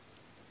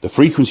The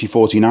Frequency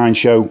 49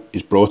 show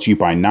is brought to you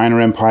by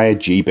Niner Empire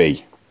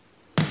GB.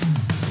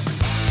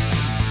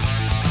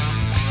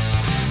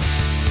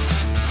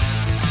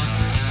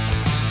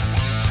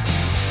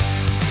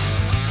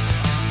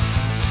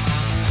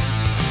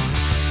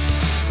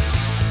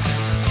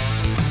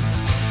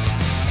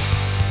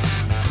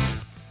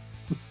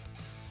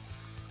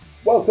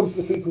 Welcome to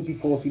the Frequency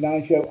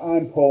 49 show.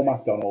 I'm Paul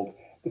MacDonald.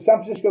 The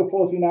San Francisco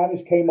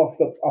 49ers came off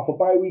a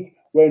bye week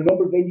where a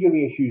number of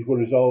injury issues were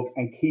resolved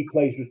and key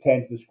players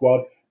returned to the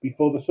squad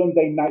before the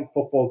Sunday night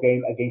football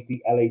game against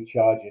the LA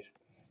Chargers.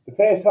 The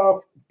first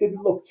half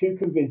didn't look too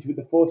convincing, with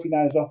the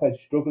 49ers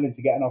offense struggling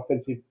to get an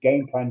offensive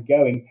game plan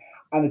going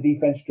and the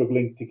defense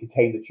struggling to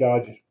contain the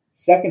Chargers.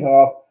 Second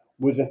half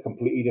was a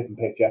completely different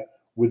picture,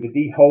 with the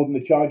D holding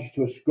the Chargers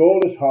to a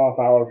scoreless half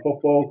hour of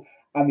football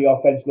and the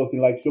offense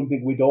looking like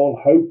something we'd all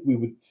hoped we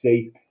would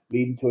see,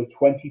 leading to a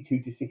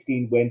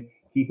 22-16 win,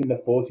 keeping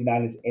the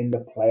 49ers in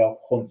the playoff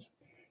hunt.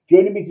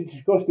 Joining me to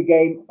discuss the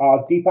game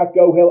are Deepak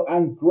Gohill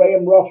and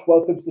Graham Ross.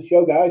 Welcome to the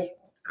show, guys.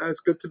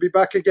 It's good to be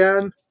back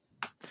again.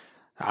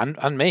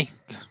 And me.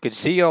 Good to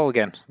see you all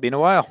again. Been a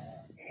while.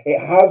 It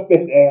has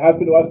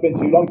been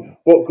too long,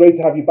 but great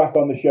to have you back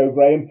on the show,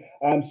 Graham.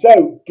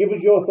 So, give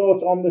us your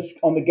thoughts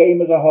on the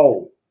game as a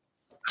whole.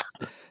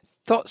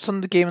 Thoughts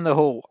on the game as a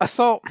whole. I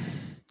thought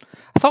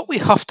we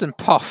huffed and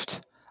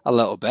puffed a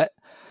little bit,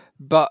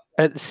 but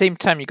at the same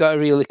time, you got to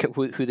really look at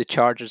who the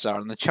Chargers are,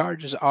 and the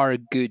Chargers are a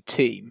good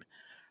team,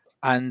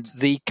 and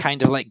they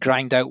kind of like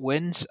grind out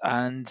wins,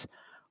 and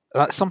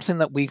that's something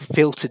that we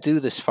failed to do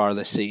this far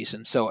this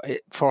season. So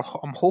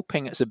I'm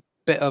hoping it's a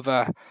bit of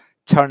a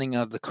turning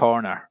of the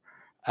corner,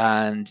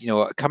 and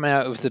coming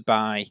out of the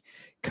bye,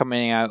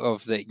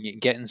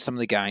 getting some of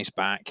the guys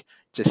back,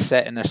 just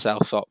setting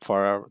ourselves up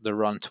for the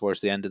run towards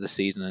the end of the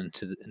season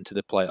into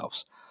the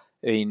playoffs.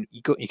 I mean,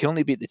 you can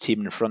only beat the team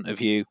in front of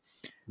you.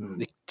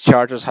 The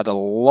Chargers had a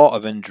lot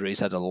of injuries,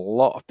 had a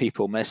lot of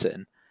people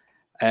missing,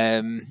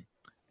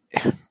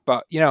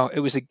 but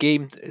it was a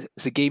game.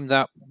 It's a game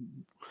that,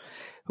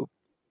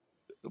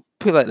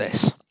 put it like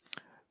this: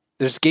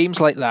 there's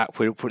games like that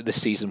where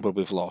this season where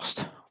we've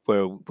lost,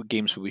 where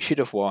games where we should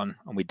have won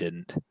and we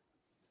didn't,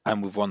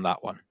 and we've won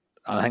that one.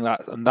 And I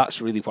think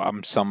that's really what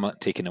I'm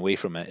somewhat taking away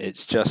from it.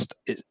 It's just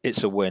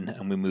it's a win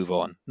and we move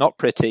on. Not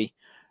pretty,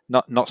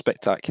 not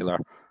spectacular.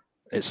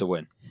 It's a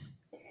win.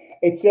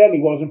 It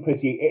certainly wasn't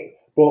pretty,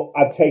 but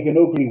I'd take an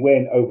ugly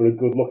win over a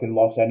good-looking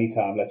loss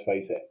anytime, let's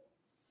face it.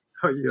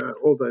 Oh, yeah,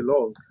 all day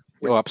long.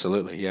 Oh,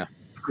 absolutely, yeah.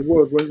 You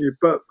would, wouldn't you?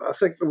 But I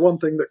think the one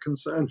thing that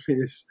concerned me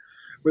is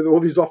with all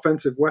these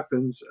offensive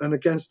weapons and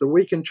against the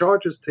weakened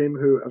Chargers team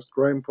who, as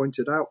Graham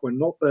pointed out, were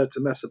not there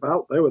to mess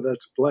about. They were there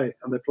to play,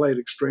 and they played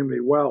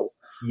extremely well.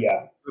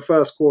 Yeah. The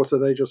first quarter,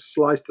 they just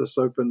sliced us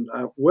open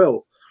at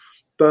will.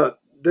 But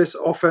this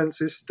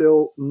offense is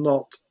still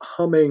not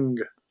humming.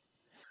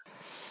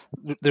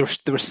 There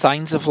were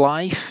signs of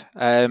life,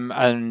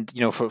 and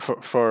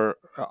for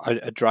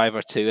a drive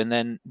or two, and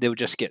then they would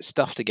just get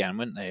stuffed again,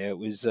 wouldn't they? It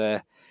was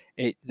there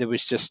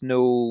was just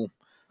no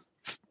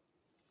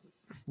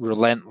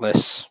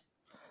relentless,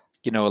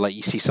 like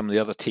you see some of the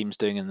other teams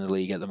doing in the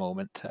league at the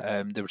moment.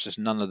 There was just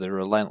none of the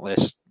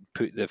relentless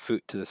put their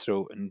foot to the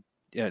throat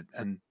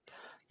and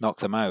knock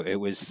them out. There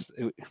was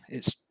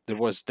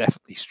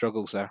definitely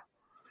struggles there.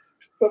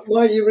 But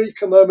my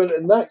eureka moment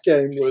in that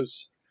game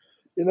was,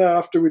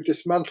 after we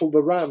dismantled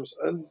the Rams,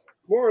 and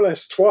more or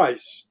less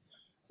twice,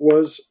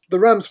 was the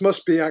Rams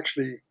must be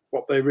actually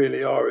what they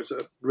really are, is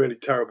a really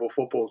terrible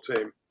football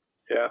team.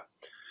 Yeah.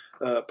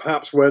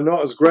 Perhaps we're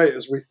not as great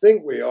as we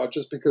think we are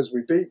just because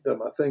we beat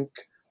them. I think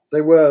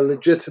they were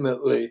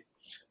legitimately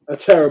a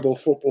terrible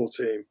football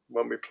team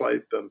when we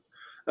played them.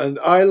 And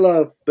I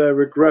love their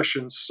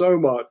regression so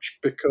much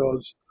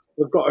because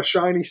they've got a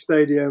shiny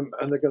stadium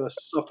and they're going to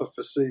suffer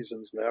for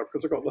seasons now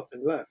because they've got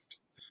nothing left.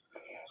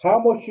 How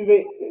much of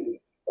it,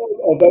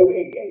 although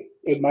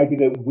it might be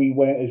that we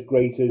weren't as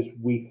great as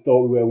we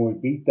thought we were when we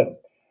beat them,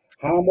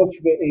 how much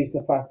of it is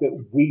the fact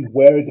that we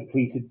were a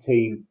depleted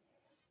team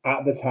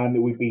at the time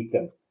that we beat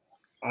them,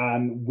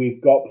 and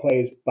we've got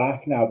players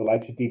back now, the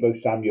likes of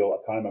Deebo Samuel, I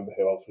can't remember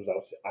who else was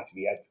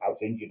actually out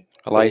injured.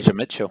 Elijah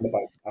Mitchell.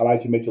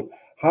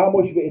 How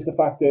much of it is the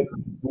fact that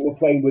we were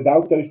playing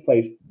without those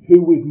players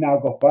who we've now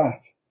got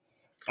back?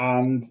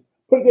 And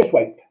put it this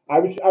way, I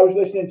was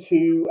listening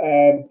to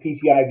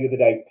PTI the other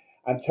day,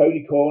 and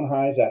Tony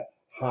Kornheiser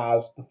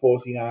has the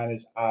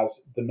 49ers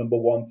as the number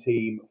one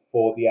team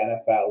for the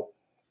NFL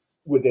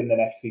within the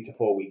next 3 to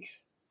 4 weeks.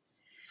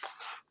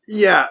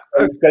 Yeah.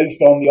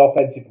 Based on the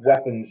offensive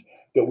weapons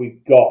that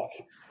we've got.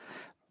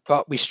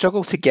 But we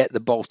struggle to get the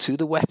ball to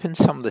the weapons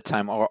some of the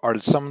time, or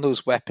some of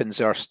those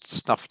weapons are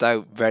snuffed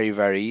out very,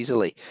 very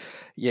easily.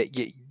 Do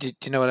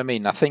you know what I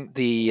mean? I think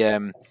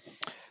I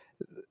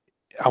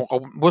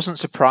wasn't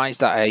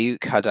surprised that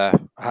Ayuk had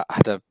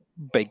a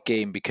big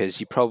game because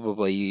you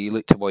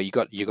looked at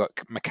you got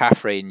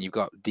McCaffrey and you've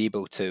got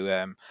Deebo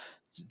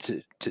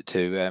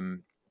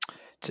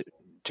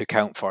to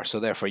account for. So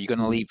therefore, you're going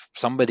to leave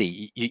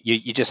somebody.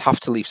 You just have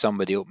to leave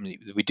somebody open.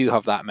 We do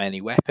have that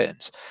many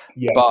weapons,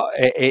 but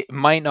it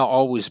might not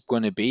always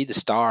going to be the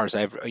stars.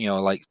 Like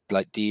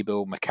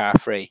Debo,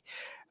 McCaffrey,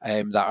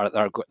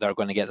 that are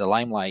going to get the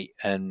limelight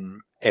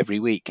every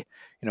week.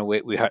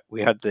 We had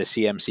the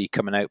CMC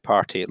coming out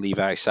party at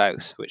Levi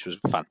South, which was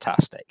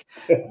fantastic.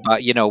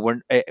 But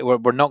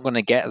we're not going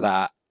to get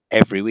that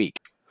every week.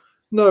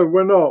 No,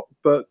 we're not.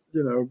 But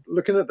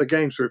looking at the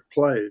games we've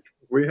played,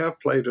 we have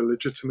played a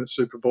legitimate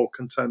Super Bowl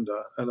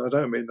contender, and I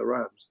don't mean the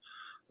Rams.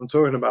 I'm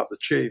talking about the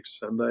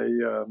Chiefs, and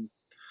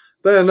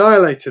they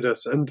annihilated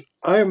us. And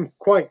I am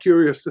quite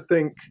curious to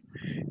think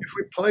if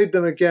we played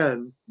them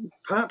again,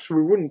 perhaps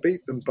we wouldn't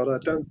beat them, but I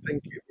don't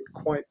think it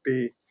would quite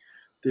be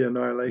the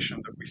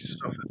annihilation that we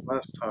suffered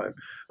last time.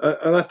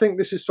 And I think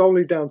this is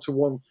solely down to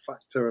one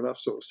factor, and I've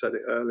sort of said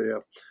it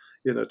earlier.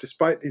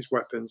 Despite these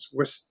weapons,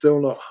 we're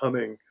still not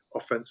humming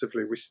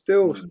offensively. We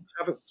still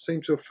haven't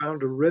seemed to have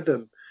found a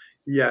rhythm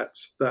yet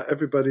that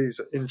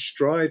everybody's in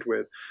stride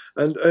with.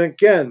 And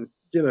again,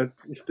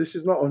 this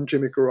is not on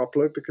Jimmy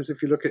Garoppolo, because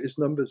if you look at his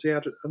numbers, he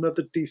had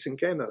another decent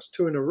game. That's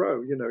 2 in a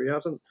row. He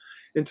hasn't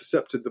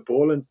intercepted the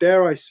ball. And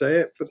dare I say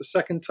it, for the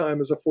second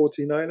time as a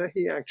 49er,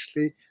 he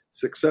actually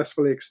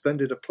successfully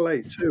extended a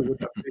play too with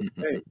that big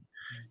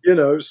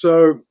game.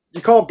 So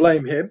you can't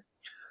blame him,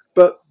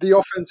 but the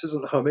offense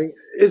isn't humming.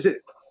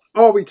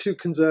 Are we too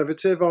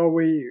conservative? Are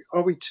we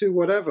too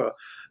whatever?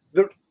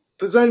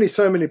 There's only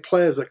so many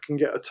players that can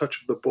get a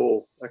touch of the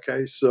ball.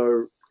 Okay,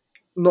 so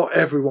not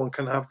everyone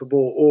can have the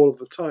ball all of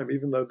the time,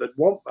 even though they'd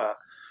want that.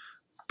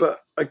 But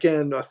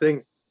again, I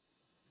think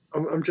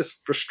I'm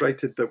just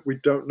frustrated that we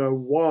don't know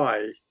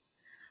why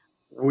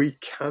we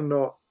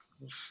cannot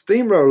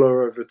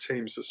steamroller over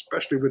teams,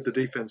 especially with the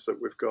defense that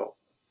we've got.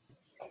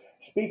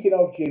 Speaking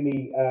of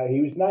Jimmy,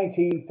 he was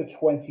 19 for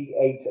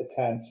 28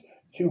 attempts,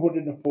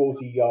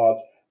 240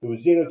 yards. There were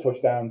 0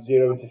 touchdowns,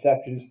 0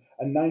 interceptions,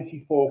 and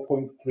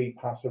 94.3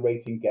 passer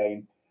rating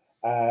game.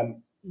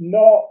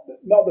 Not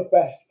the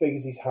best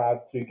figures he's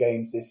had through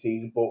games this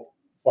season, but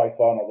by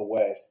far not the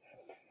worst.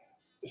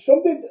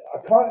 Something, I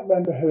can't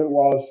remember who it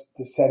was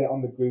that said it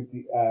on the group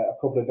a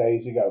couple of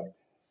days ago.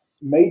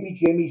 Maybe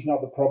Jimmy's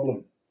not the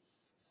problem.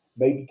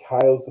 Maybe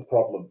Kyle's the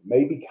problem.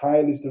 Maybe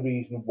Kyle is the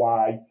reason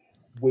why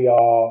we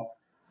are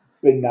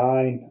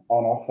benign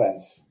on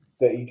offense.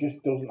 That he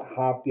just doesn't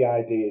have the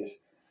ideas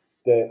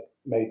that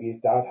maybe his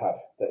dad had,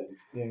 that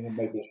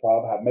maybe his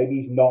father had.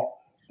 Maybe he's not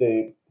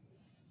the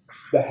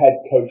head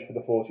coach for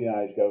the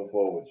 49ers going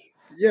forwards.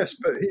 Yes,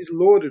 but he's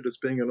lauded as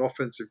being an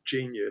offensive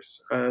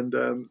genius, and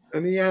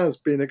he has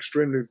been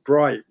extremely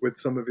bright with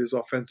some of his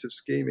offensive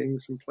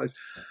schemings and plays.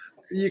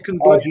 You can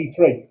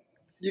RG3.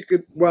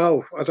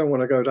 I don't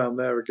want to go down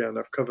there again.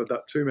 I've covered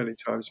that too many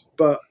times.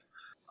 But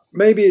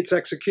maybe it's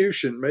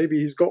execution. Maybe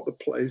he's got the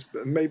plays,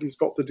 but maybe he's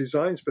got the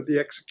designs, but the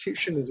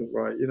execution isn't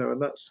right.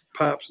 And that's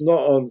perhaps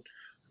not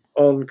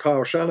on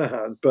Kyle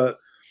Shanahan. But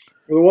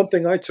the one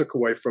thing I took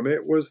away from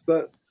it was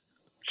that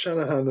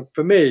Shanahan,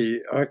 for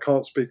me, I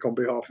can't speak on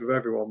behalf of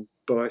everyone,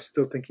 but I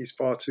still think he's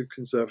far too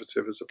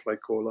conservative as a play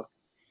caller.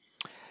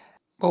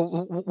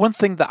 Well, one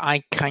thing that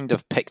I kind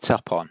of picked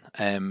up on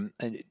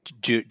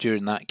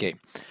during that game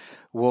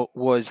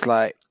was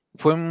like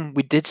when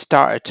we did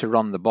start to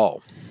run the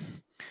ball,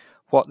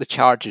 what the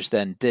Chargers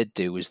then did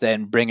do was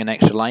then bring an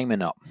extra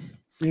lineman up,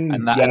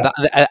 and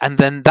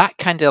then that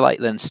kind of like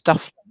then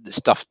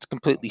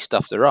completely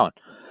stuffed their own.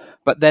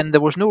 But then there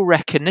was no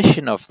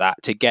recognition of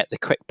that to get the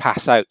quick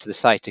pass out to the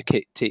side to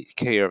take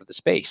care of the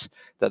space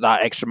that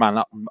extra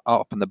man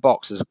up in the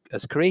box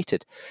has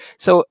created.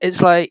 So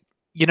it's like,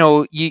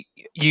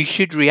 you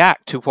should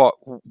react to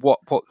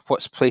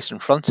what's placed in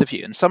front of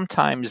you, and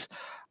sometimes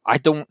I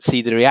don't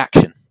see the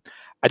reaction.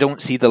 I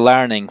don't see the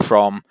learning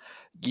from,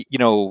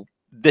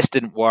 this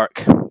didn't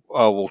work.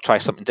 Oh, we'll try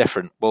something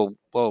different. Well,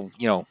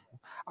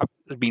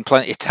 there's been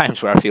plenty of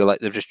times where I feel like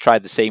they've just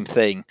tried the same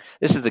thing.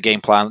 This is the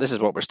game plan. This is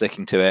what we're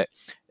sticking to it.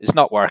 It's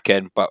not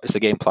working, but it's the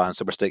game plan,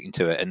 so we're sticking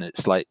to it. And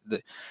it's like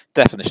the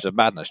definition of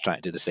madness, trying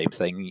to do the same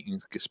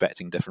thing,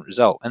 expecting a different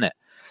result, isn't it?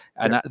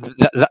 And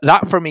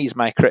that for me is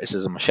my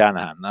criticism of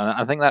Shanahan. And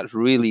I think that's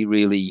really,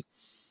 really,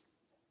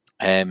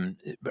 and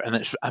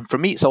for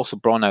me, it's also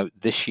borne out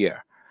this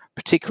year,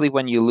 particularly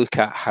when you look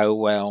at how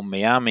well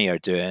Miami are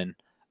doing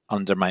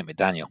under Mike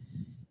McDaniel.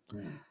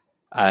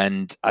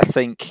 And I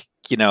think,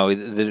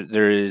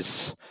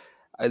 there's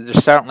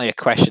certainly a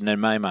question in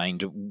my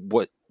mind.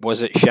 What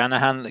was it,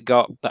 Shanahan that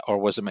got that, or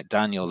was it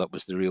McDaniel that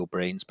was the real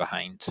brains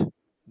behind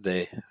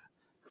the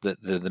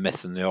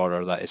myth and the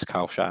order that is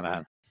Kyle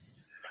Shanahan?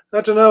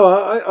 I don't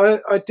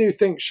know. I do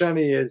think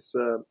Shanny is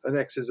an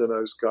X's and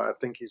O's guy. I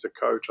think he's a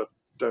coach. I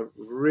don't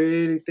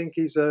really think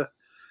he's a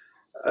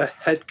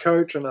head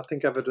coach, and I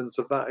think evidence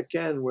of that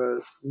again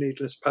were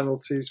needless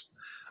penalties.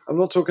 I'm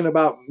not talking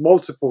about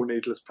multiple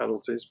needless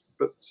penalties,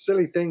 but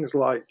silly things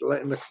like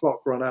letting the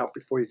clock run out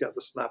before you get the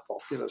snap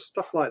off,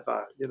 stuff like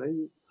that.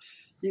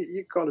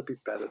 You've got to be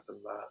better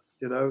than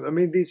that. I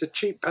mean, these are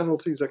cheap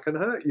penalties that can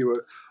hurt you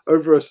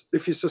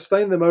if you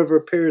sustain them over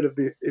a period of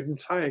the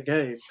entire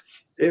game.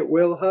 it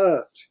will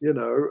hurt,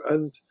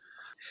 and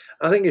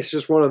I think it's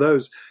just one of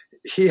those.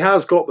 He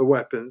has got the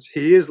weapons.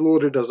 He is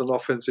lauded as an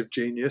offensive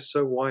genius.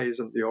 So why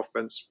isn't the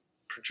offense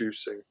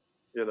producing?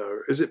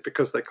 Is it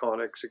because they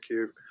can't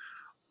execute?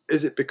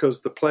 Is it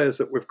because the players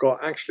that we've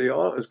got actually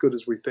aren't as good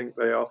as we think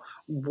they are?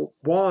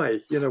 Why?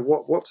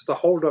 What's the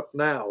hold up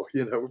now?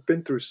 We've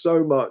been through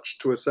so much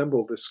to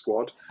assemble this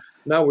squad.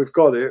 Now we've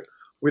got it.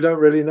 We don't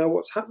really know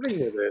what's happening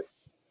with it.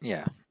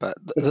 Yeah, but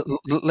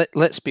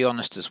let's be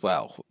honest as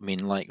well. I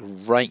mean, like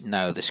right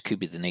now, this could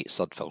be the Nate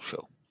Sudfeld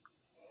show.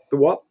 The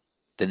what?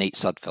 The Nate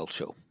Sudfeld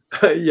show.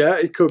 Yeah,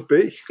 it could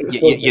be.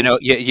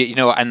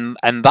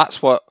 And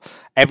that's what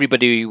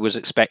everybody was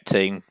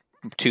expecting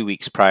 2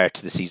 weeks prior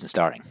to the season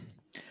starting.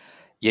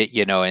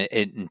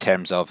 In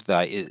terms of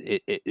that,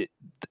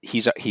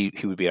 he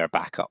would be our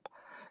backup.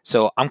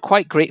 So I'm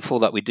quite grateful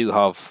that we do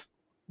have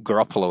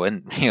Garoppolo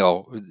in.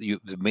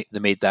 They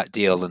made that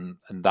deal, and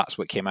that's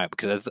what came out.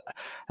 Because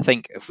I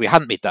think if we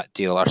hadn't made that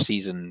deal, our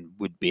season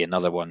would be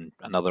another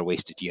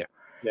wasted year.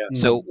 Yeah.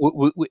 So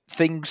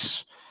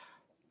things.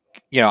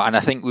 And I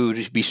think we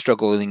would be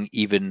struggling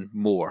even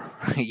more,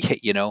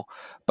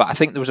 But I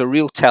think there was a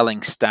real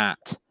telling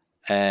stat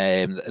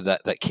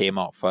that came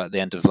up at the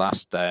end of the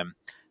last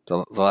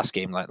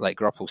game. Like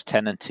Garoppolo's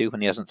 10-2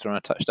 when he hasn't thrown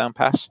a touchdown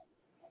pass.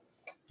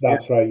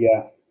 That's right.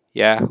 Yeah.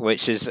 Yeah,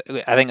 which is,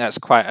 I think that's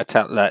quite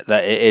that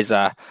it is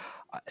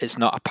it's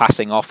not a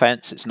passing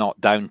offense. It's not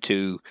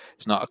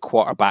a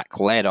quarterback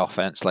led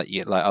offense like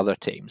other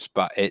teams,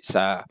 but it's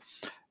a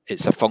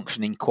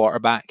functioning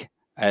quarterback.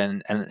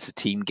 And it's a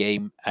team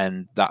game,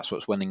 and that's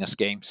what's winning us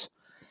games.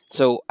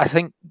 So I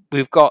think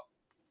we're not.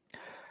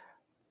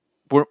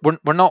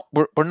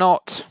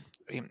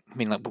 I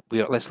mean,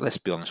 let's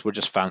be honest. We're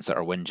just fans that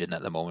are whinging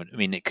at the moment. I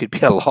mean, it could be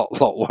a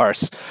lot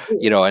worse,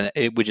 And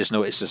we just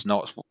know it's just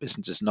not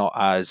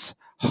as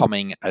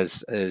humming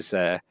as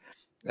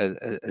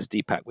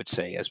Deepak would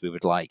say as we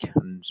would like,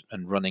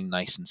 and running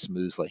nice and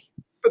smoothly.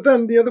 But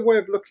then the other way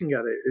of looking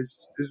at it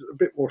is a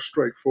bit more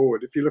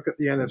straightforward. If you look at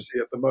the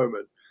NFC at the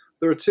moment,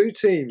 there are two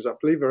teams, I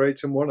believe, are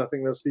 8-1. I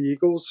think that's the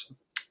Eagles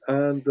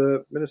and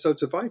the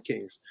Minnesota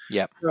Vikings.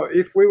 Yeah. Now,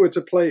 if we were to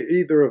play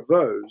either of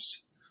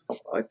those,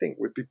 I think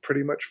we'd be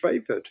pretty much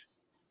favoured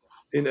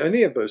in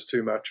any of those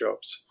two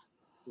matchups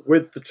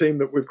with the team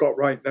that we've got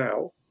right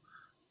now.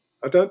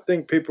 I don't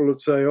think people would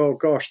say, "Oh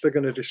gosh, they're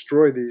going to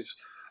destroy these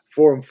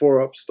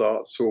 4-4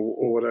 upstarts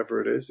or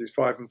whatever it is, these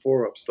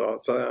 5-4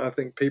 upstarts." I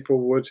think people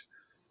would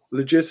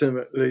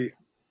legitimately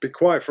be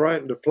quite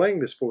frightened of playing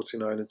this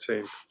 49er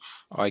team.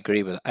 I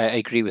agree with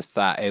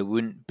that. It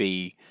wouldn't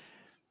be.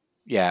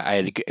 Yeah,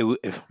 I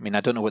mean,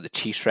 I don't know what the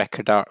Chiefs'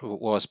 record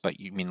was, but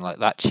you mean like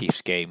that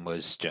Chiefs game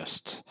was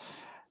just.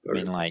 I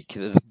mean, like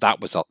that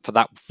was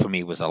for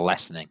me was a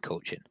lesson in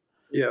coaching.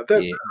 Yeah,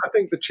 I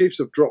think the Chiefs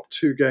have dropped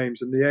 2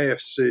 games in the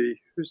AFC.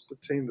 Who's the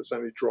team that's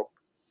only dropped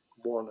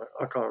 1?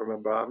 I can't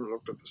remember. I haven't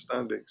looked at the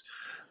standings,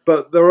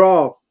 but there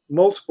are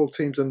multiple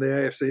teams in the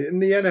AFC. In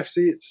the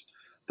NFC, it's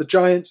the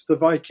Giants, the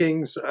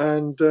Vikings,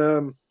 and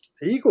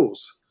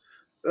Eagles.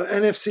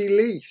 NFC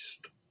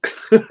least.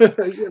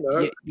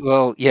 Yeah,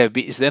 well, yeah,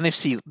 but it's the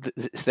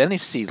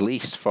NFC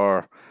least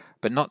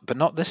but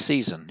not this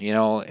season.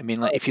 I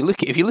mean, like if you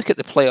look at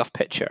the playoff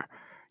picture,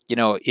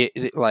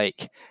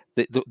 like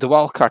the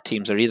wild card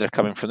teams are either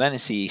coming from the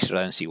NFC East or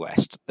the NFC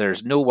West.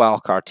 There's no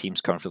wild card teams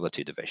coming from the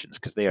two divisions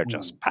because they are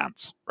just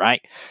pants,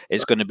 right?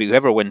 It's going to be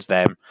whoever wins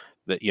them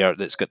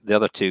that's got the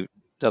other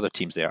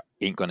teams there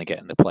ain't going to get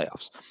in the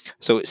playoffs.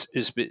 So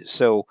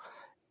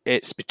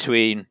it's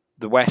between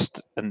the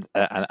West and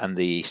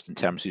the East in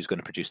terms of who's going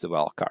to produce the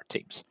wild card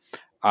teams.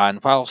 And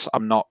whilst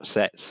I'm not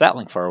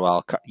settling for a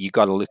wild card, you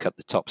got to look at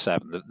the top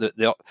 7.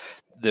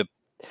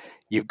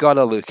 You've got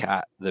to look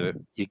at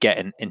you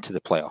getting into the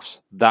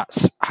playoffs.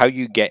 That's how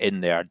you get in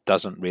there.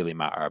 Doesn't really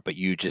matter, but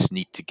you just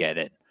need to get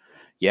in.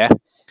 Yeah,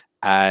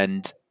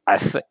 and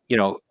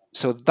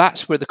so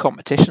that's where the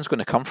competition is going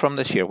to come from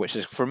this year, which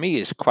is for me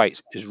is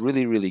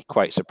really, really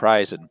quite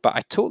surprising. But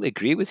I totally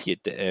agree with you,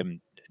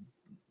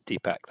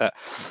 Deepak, that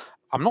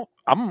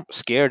I'm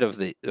scared of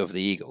the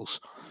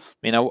Eagles.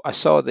 I mean, I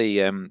saw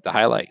the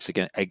highlights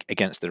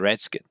against the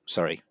Redskins.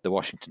 Sorry, the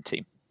Washington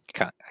team.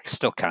 I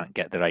still can't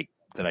get the right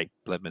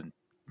blimmin'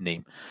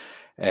 name.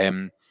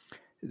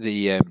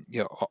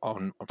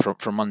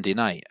 From Monday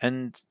night,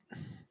 and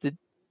they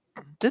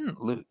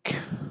didn't look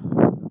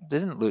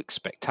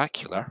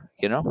spectacular.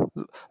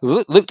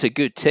 Looked a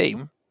good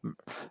team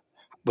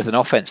with an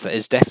offense that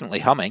is definitely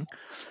humming,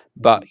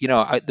 but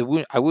I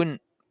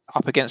wouldn't.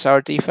 Up against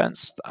our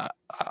defense,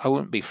 I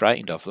wouldn't be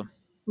frightened of them.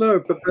 No,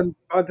 but then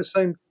by the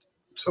same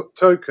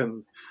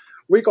token,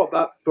 we got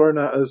that thrown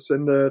at us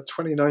in the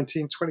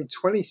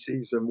 2019-2020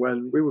 season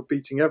when we were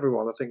beating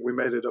everyone. I think we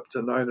made it up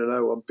to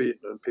 9-0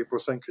 unbeaten, and people were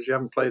saying because you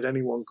haven't played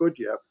anyone good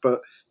yet, but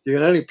you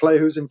can only play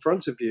who's in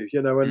front of you,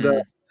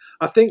 And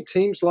I think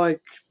teams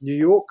like New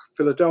York,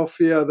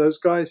 Philadelphia, those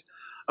guys,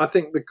 I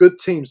think the good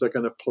teams they're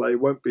going to play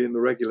won't be in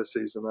the regular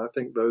season. I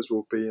think those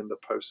will be in the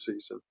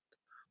postseason.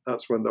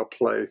 That's when they'll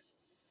play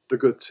the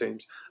good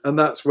teams. And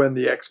that's when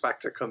the X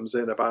factor comes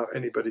in about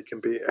anybody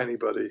can beat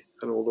anybody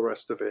and all the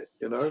rest of it,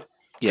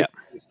 Yeah.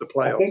 It's the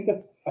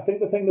playoffs. I think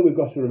the thing that we've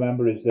got to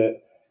remember is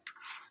that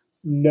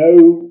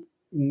no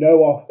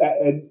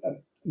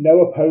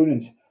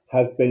opponent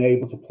has been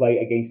able to play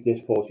against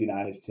this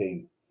 49ers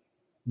team.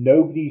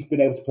 Nobody's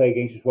been able to play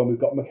against us when we've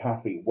got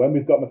McCaffrey, when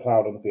we've got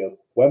McLeod on the field,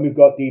 when we've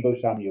got Deebo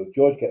Samuel,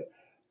 George Kittle,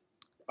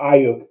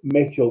 Ayuk,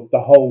 Mitchell, the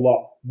whole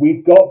lot.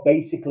 We've got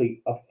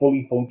basically a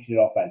fully functioning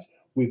offense.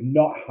 We've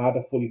not had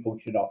a fully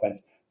functioning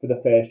offense for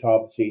the first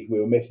half of the season. We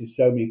were missing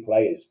so many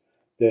players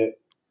that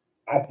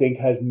I think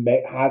has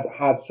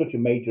had such a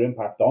major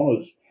impact on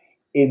us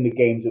in the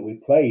games that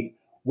we've played.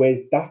 Whereas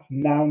that's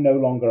now no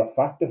longer a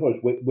factor for us.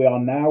 We are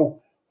now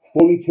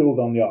fully tooled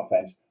on the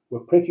offense. We're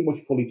pretty much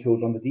fully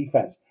tooled on the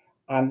defense.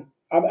 And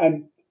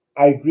I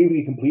agree with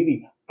you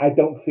completely. I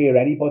don't fear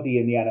anybody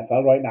in the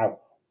NFL right now,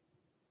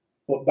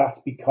 but that's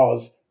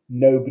because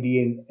nobody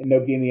in the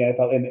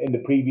NFL in the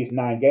previous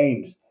 9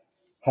 games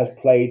has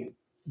played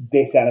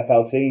this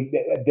NFL team,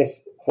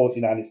 this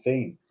 49ers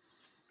team.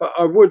 But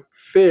I would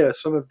fear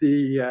some of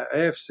the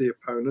AFC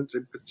opponents,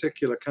 in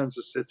particular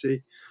Kansas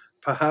City,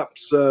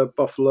 perhaps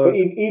Buffalo. But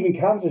even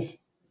Kansas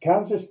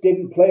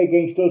didn't play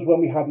against us when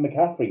we had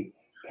McCaffrey.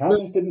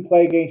 Kansas didn't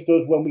play against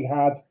us when we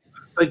had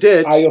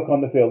Ayuk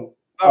on the field.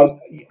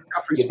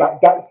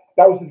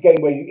 That was the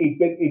game where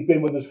he'd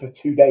been with us for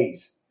 2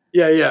 days.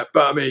 Yeah,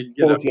 but I mean,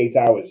 48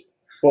 hours.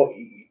 But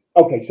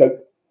okay, so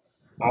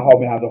I'll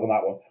hold my hands up on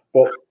that one.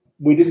 But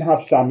we didn't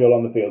have Samuel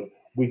on the field.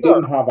 We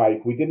didn't have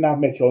Ayuk. We didn't have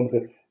Mitchell on the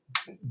field.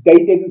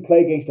 They didn't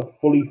play against a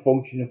fully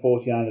functioning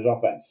 49ers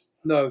offense.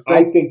 No,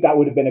 I think that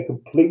would have been a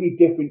completely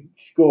different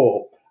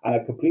score and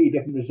a completely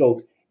different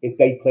result if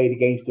they played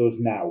against us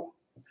now.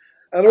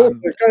 And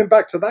also, going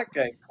back to that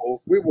game,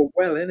 Paul, we were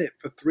well in it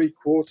for 3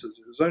 quarters.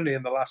 It was only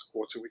in the last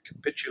quarter we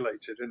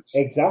capitulated.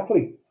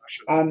 Exactly.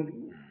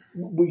 And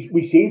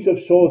we seem to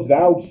have sorted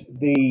out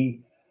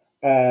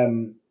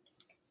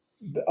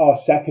our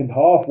second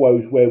half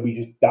woes where we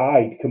just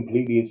died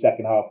completely in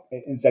second half,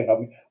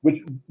 which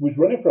was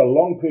running for a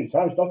long period of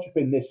time. It's not just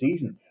been this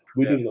season.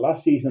 We did it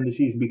last season and the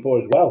season before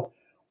as well.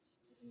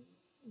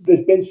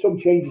 There's been some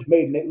changes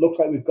made, and it looks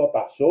like we've got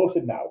that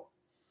sorted now.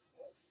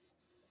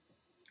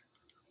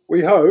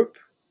 We hope.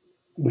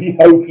 We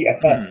hope,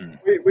 yeah.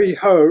 We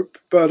hope,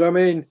 but I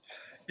mean,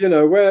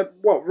 we're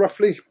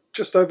roughly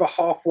just over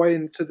halfway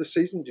into the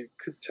season. You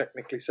could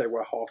technically say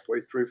we're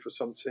halfway through for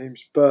some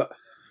teams, but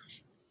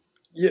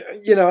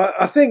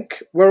I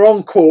think we're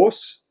on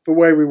course for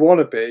where we want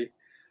to be.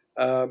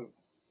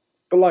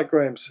 But like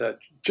Graham said,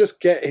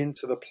 just get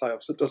into the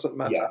playoffs. It doesn't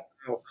matter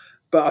how.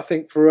 But I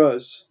think for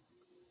us,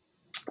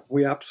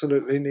 we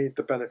absolutely need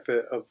the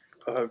benefit of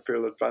a home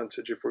field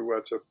advantage if we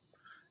were to,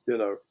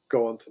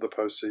 go on to the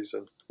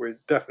postseason. We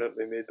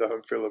definitely need the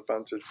home field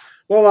advantage.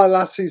 Not like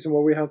last season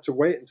where we had to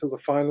wait until the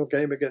final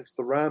game against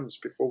the Rams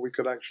before we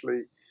could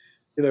actually,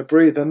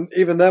 breathe. And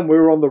even then, we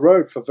were on the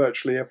road for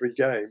virtually every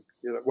game.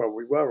 We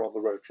were on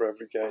the road for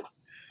every game.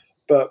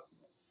 But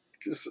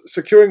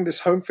securing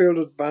this home field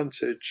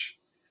advantage,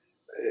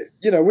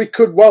 we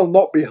could well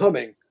not be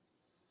humming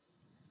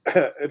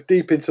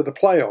deep into the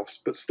playoffs,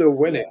 but still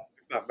winning,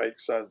 if that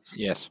makes sense.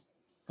 Yes.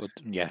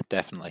 Yeah,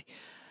 definitely.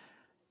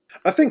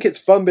 I think it's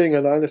fun being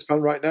a Niners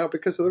fan right now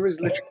because there is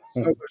literally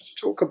so much to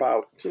talk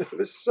about.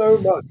 There's so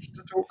much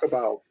to talk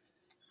about.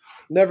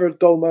 Never a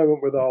dull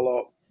moment with our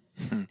lot.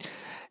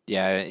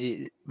 Yeah,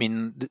 I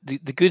mean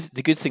the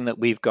good thing that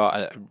we've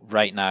got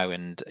right now,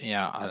 and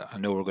I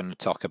know we're going to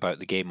talk about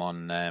the game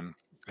on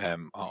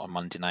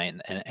Monday night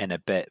in a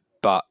bit,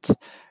 but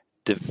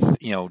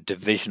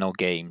divisional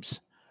games,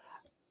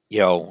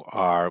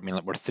 are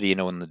we're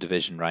 3-0 in the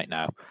division right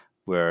now.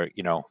 Where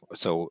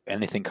so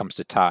anything comes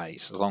to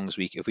ties, as long as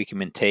if we can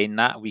maintain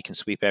that, we can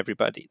sweep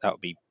everybody.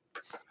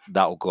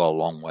 That'll go a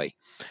long way.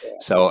 Yeah.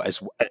 So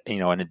as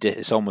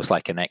it's almost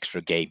like an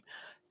extra game.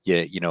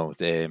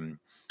 In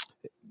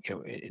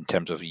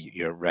terms of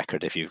your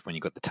record, when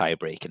you got the tie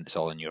break and it's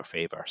all in your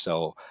favor,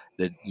 so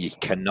that you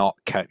cannot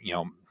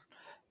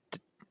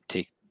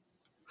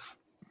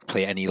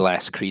play any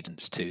less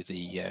credence to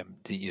the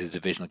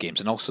divisional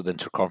games and also the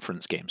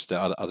interconference games, the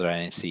other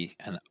NFC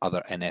and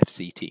other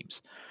NFC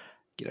teams.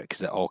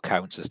 Because it all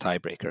counts as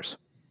tiebreakers.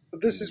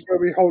 But this is where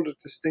we hold a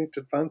distinct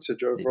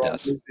advantage over our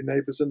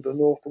neighbours in the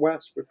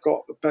Northwest. We've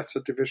got a better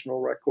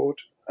divisional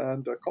record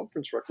and a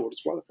conference record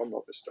as well, if I'm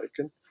not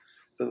mistaken,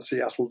 than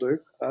Seattle do.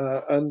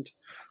 And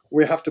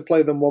we have to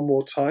play them one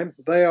more time.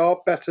 They are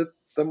better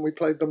than we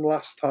played them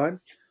last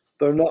time.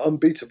 They're not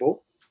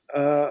unbeatable.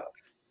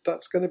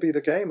 That's going to be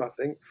the game, I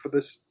think, for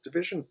this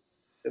division.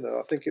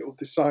 I think it will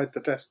decide the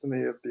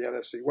destiny of the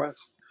NFC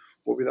West,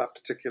 will be that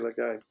particular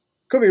game.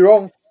 Could be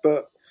wrong,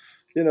 but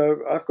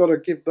I've got to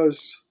give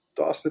those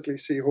dastardly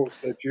Seahawks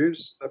their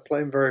dues. They're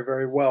playing very,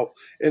 very well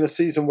in a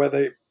season where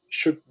they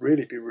should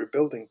really be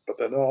rebuilding, but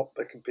they're not.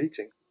 They're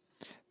competing.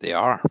 They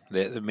are.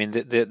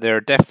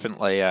 They're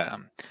definitely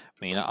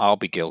mean, I'll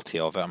be guilty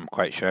of it. I'm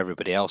quite sure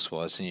everybody else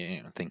was,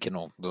 thinking,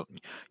 "Oh, look,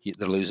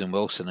 they're losing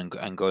Wilson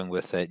and going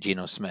with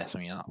Geno Smith." I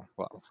mean,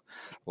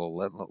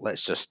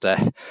 let's just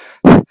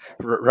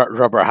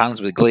rub our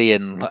hands with glee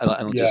and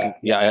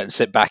just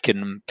sit back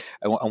and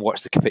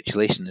watch the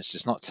capitulation. It's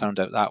just not turned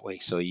out that way.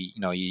 So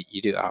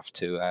you do have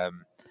to.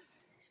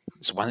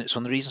 It's one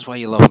of the reasons why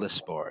you love this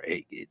sport.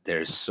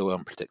 They're so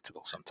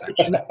unpredictable sometimes.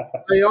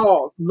 They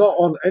are not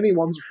on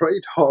anyone's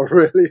radar,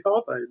 really,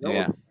 are they? No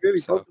one's really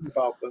buzzing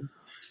about them.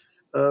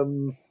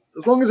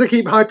 As long as they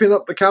keep hyping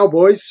up the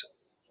Cowboys.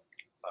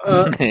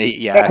 Because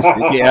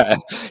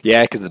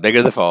the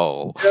bigger the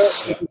fall.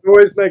 Yeah, it's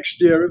always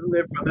next year, isn't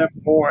it, for them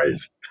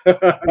boys?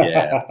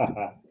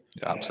 Yeah,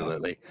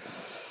 absolutely.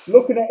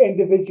 Looking at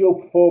individual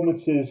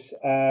performances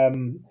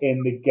in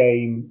the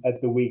game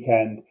at the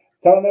weekend,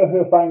 Talanoa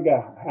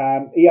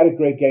Hufanga, he had a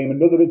great game.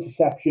 Another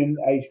interception.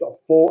 He's got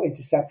 4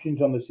 interceptions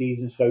on the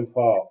season so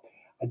far.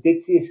 I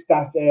did see a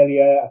stat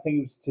earlier, I think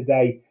it was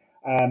today,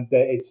 that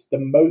it's the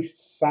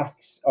most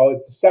sacks, or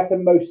it's the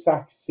second most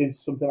sacks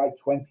since something like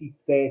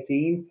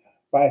 2013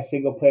 by a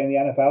single player in the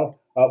NFL,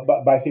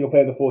 by a single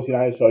player in the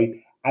 49ers,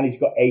 sorry, and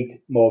he's got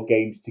 8 more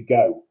games to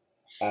go.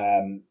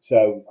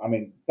 So, I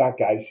mean, that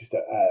guy's just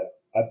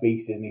a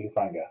beast, isn't he,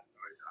 Hufanga?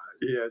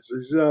 Yes,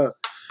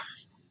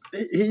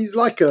 he's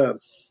like a...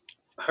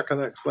 How can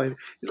I explain?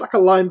 He's like a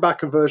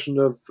linebacker version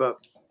of... no,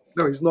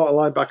 he's not a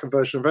linebacker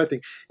version of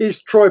anything.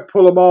 He's Troy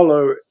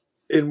Polamalu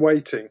in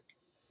waiting.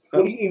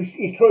 Well,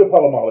 he's Troy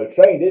Polamalu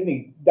trained, isn't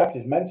he? That's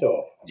his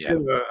mentor. Yeah.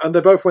 And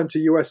they both went to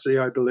USC,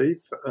 I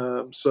believe.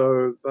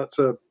 So that's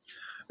a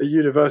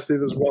university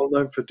that's well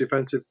known for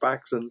defensive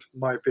backs and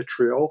my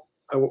vitriol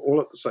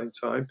all at the same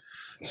time.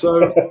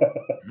 So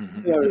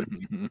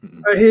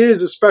he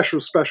is a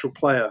special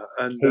player.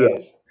 And he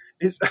is.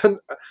 This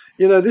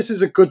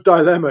is a good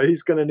dilemma.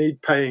 He's going to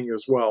need paying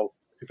as well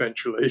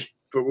eventually,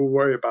 but we'll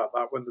worry about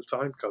that when the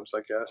time comes,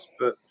 I guess.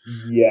 But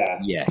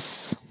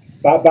yes,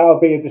 that'll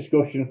be a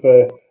discussion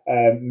for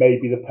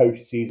maybe the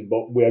postseason,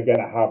 but we're going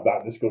to have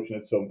that discussion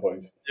at some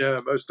point.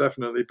 Yeah, most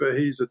definitely. But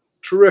he's a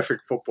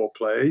terrific football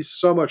player. He's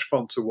so much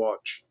fun to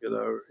watch.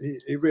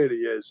 He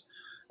really is,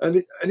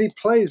 and he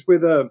plays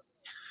with a.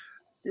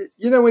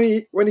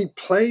 When he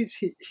plays,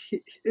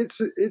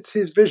 it's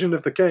his vision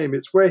of the game.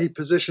 It's where he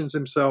positions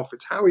himself.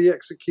 It's how he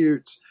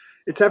executes.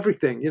 It's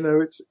everything.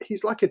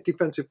 He's like a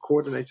defensive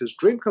coordinator's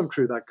dream come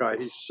true. That guy.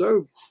 He's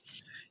so,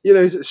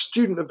 he's a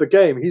student of the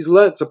game. He's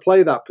learnt to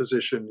play that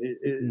position.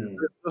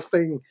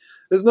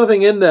 There's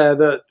nothing in there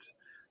that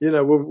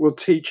we'll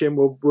teach him.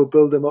 We'll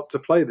build him up to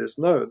play this.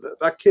 No,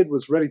 that kid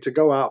was ready to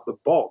go out the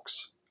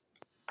box.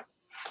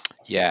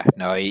 Yeah,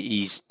 no,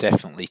 he's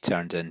definitely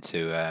turned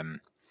into.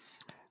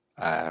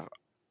 A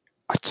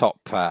top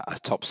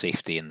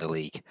safety in the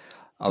league,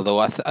 although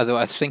I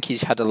think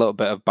he's had a little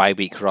bit of bye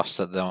week rust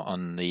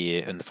in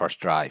the first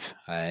drive.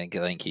 I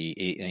think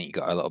he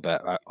got a little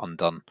bit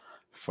undone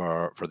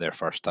for their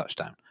first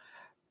touchdown,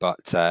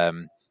 but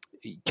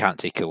you can't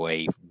take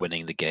away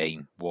winning the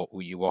game. What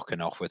were you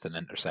walking off with an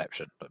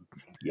interception?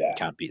 Yeah,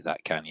 can't beat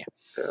that, can you?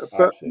 Yeah,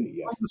 but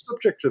on the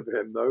subject of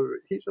him, though,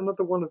 he's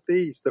another one of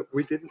these that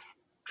we didn't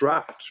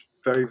draft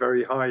very,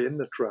 very high in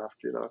the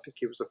draft. I think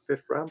he was a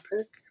 5th round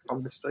pick,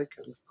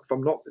 if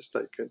I'm not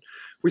mistaken.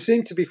 We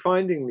seem to be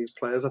finding these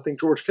players. I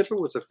think George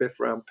Kittle was a 5th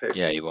round pick.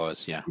 Yeah, he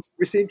was, yeah.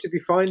 We seem to be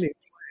finding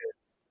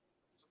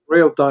players,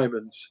 real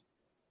diamonds,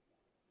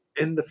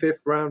 in the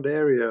 5th round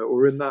area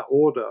or in that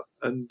order.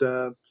 And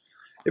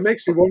it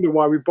makes me wonder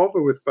why we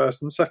bother with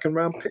 1st and 2nd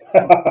round picks.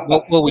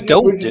 Well, we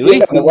don't, do we?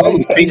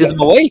 We traded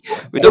them away.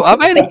 We don't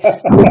have any.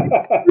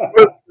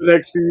 The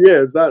next few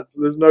years,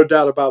 there's no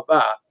doubt about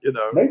that.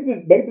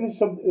 Maybe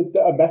there's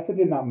a method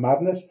in that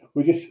madness.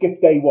 We just skip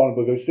day 1,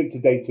 we'll go straight to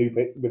day 2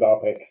 with our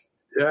picks.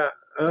 Yeah.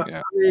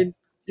 I mean,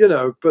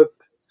 but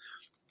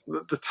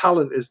the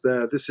talent is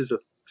there. This is a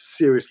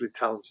seriously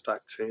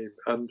talent-stacked team,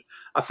 and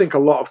I think a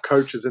lot of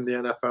coaches in the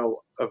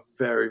NFL are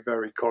very,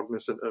 very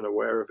cognizant and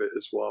aware of it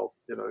as well.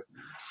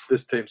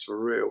 This team's for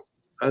real,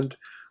 and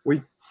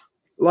we,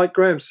 like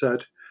Graham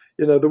said,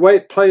 the way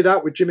it played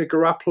out with Jimmy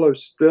Garoppolo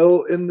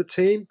still in the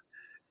team,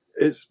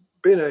 it's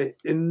been an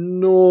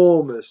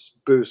enormous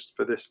boost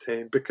for this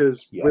team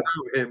because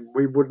without him,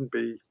 we wouldn't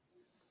be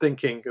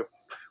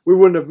we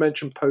wouldn't have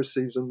mentioned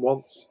postseason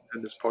once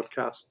in this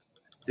podcast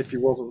if he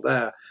wasn't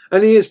there.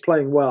 And he is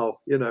playing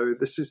well.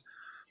 This is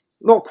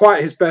not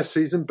quite his best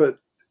season, but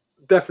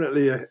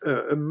definitely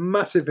a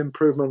massive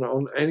improvement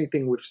on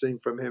anything we've seen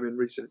from him in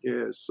recent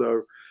years.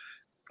 So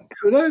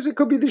who knows? It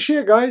could be this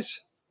year,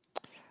 guys.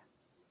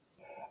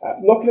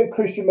 Looking at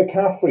Christian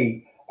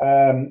McCaffrey,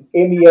 in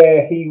the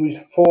air, he was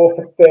 4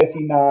 for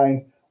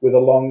 39 with a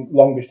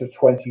longest of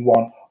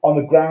 21. On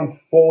the ground,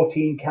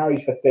 14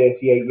 carries for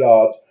 38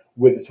 yards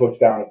with a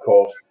touchdown, of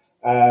course.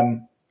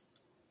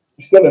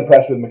 Still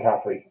impressed with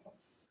McCaffrey.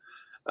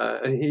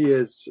 And he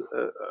is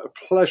a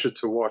pleasure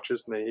to watch,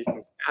 isn't he? He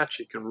can catch,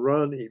 he can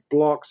run, he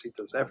blocks, he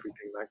does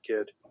everything, that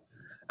kid.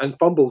 And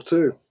fumble,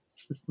 too.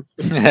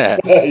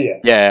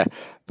 Yeah.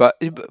 But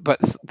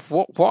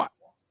what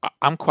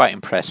I'm quite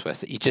impressed with,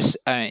 he just...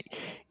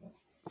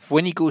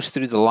 when he goes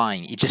through the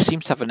line, he just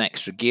seems to have an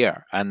extra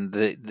gear, and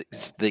the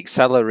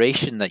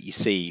acceleration that you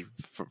see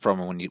from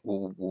him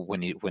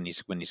when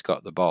he's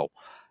got the ball.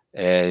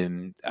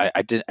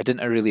 I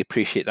didn't really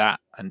appreciate that,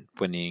 and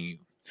when he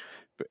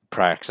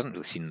prior, because I haven't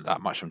really seen that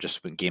much from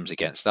just games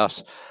against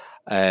us.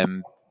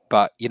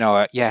 But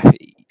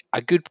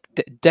a good,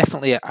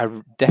 definitely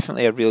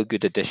a real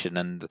good addition,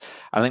 and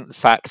I think the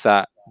fact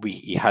that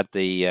he had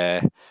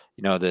the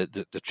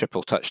the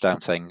triple touchdown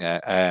thing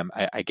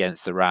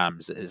against the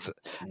Rams is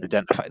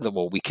identified that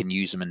we can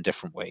use him in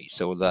different ways,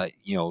 so that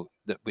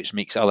which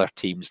makes other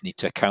teams need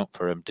to account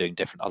for him doing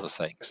different other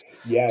things.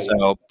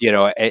 So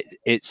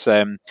it's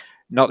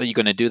not that you're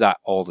going to do that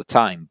all the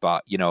time,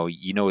 but you know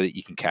that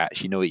you can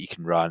catch, that you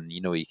can run,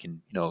 you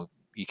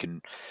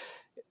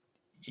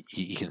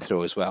can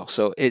throw as well.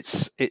 So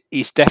it's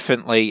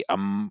definitely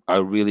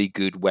a really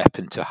good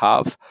weapon to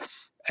have.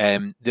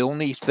 The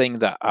only thing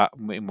that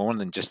more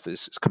than just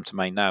this has come to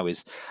mind now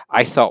is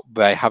I thought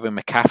by having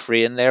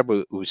McCaffrey in there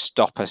would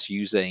stop us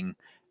using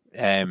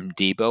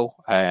Debo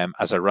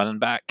as a running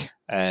back.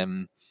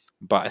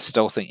 But I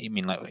still think,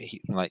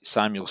 like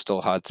Samuel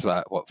still had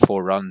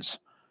 4 runs.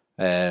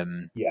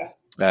 On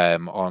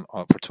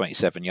for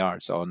 27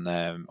 yards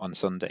on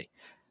Sunday,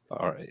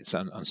 or it's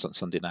on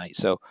Sunday night.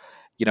 So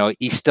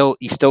he's still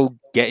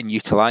getting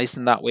utilized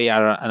in that way.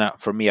 And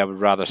for me, I would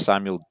rather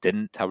Samuel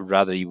didn't. I would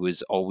rather he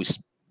was always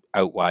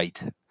out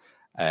wide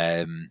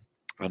and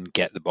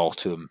get the ball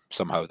to him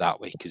somehow that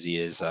way, because he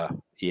is a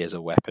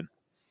weapon.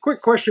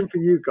 Quick question for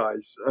you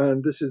guys,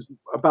 and this is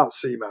about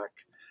C-Mac.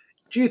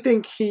 Do you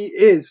think he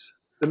is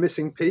the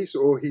missing piece,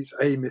 or he's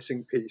a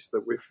missing piece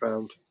that we've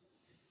found?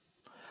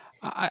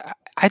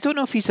 I don't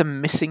know if he's a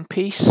missing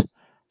piece,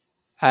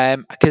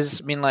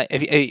 because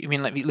if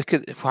you look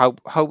at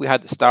how we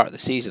had the start of the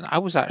season, I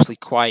was actually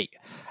quite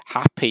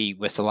happy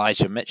with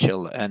Elijah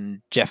Mitchell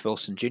and Jeff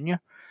Wilson Jr.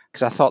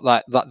 because I thought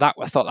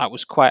that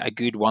was quite a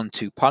good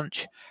 1-2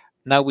 punch.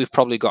 Now we've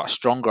probably got a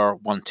stronger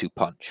 1-2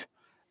 punch.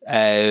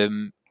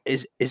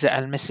 Is it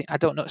a missing? I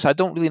don't know. So I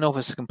don't really know if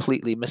it's a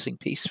completely missing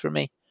piece for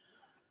me.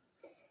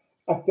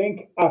 I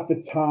think at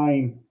the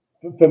time,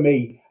 for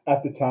me,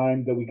 at the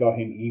time that we got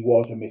him, he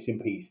was a missing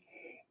piece.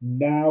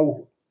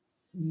 Now,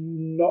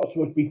 not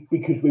so much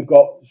because we've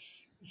got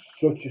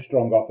such a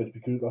strong offense,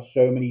 because we've got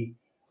so many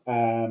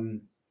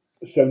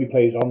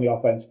players on the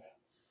offense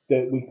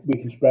that we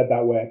can spread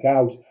that work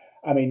out.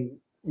 I mean,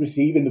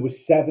 receiving, there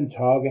was 7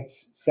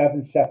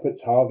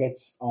 separate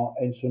targets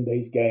in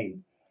Sunday's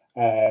game.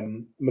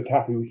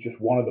 McCaffrey was just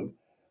one of them.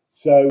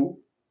 So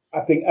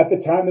I think at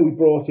the time that we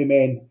brought him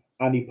in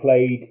and he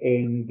played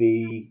in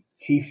the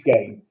Chiefs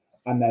game,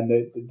 and then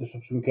the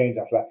subsequent games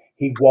after that,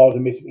 he was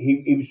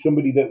he was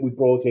somebody that we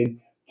brought in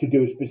to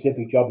do a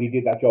specific job, and he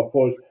did that job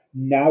for us.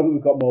 Now that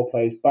we've got more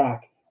players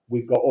back,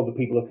 we've got other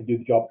people that can do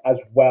the job as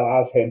well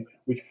as him,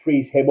 which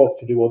frees him up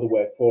to do other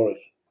work for us.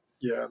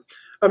 Yeah.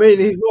 I mean,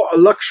 he's not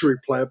a luxury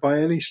player by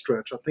any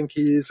stretch. I think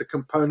he is a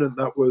component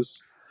that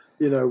was,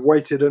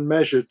 weighted and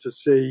measured to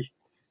see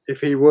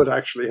if he would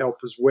actually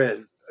help us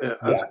win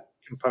as a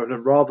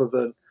component, rather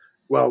than,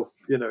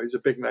 he's a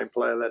big name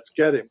player, let's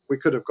get him. We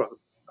could have got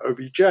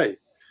OBJ,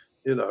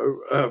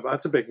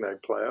 that's a big name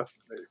player.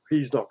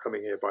 He's not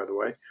coming here, by the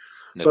way.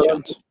 No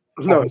chance.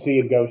 I can see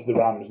him go to the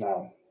Rams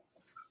now.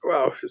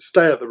 Well,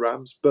 stay at the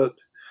Rams, but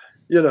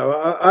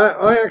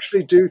I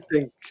actually do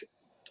think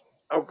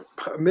a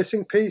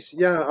missing piece.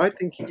 Yeah, I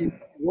think he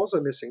was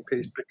a missing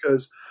piece,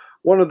 because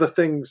one of the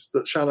things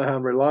that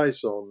Shanahan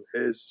relies on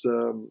is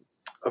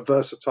a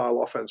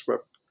versatile offense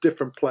where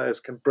different players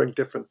can bring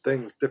different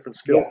things, different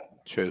skills.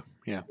 Yeah, true.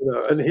 Yeah,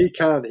 and he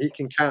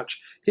can catch.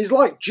 He's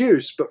like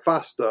Juice but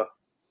faster.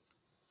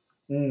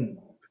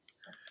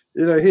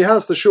 He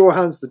has the sure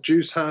hands that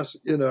Juice has.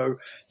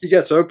 He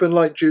gets open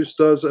like Juice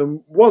does,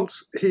 and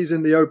once he's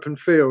in the open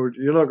field,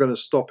 you're not going to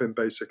stop him,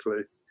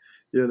 basically.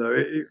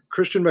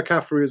 Christian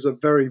McCaffrey is a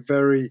very,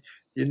 very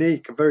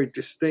unique, a very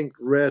distinct,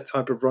 rare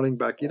type of running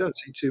back. You don't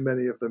see too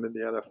many of them in the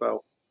NFL.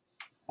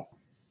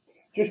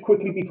 Just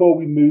quickly before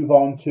we move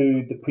on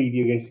to the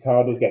preview against the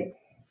Cardinals game,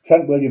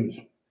 Trent Williams,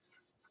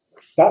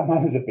 that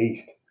man is a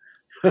beast.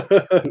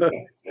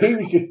 He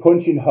was just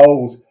punching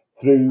holes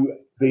through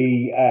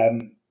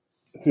the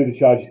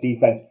Chargers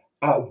defense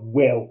at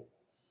will,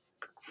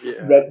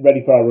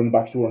 ready for our running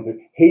backs to run through.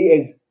 He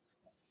is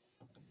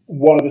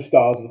one of the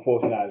stars of the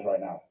 49ers right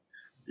now.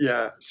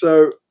 Yeah,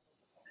 so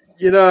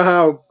you know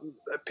how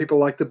people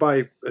like to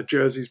buy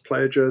jerseys,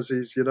 player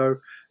jerseys,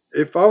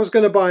 if I was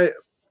going to buy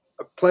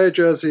a player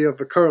jersey of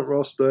the current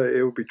roster,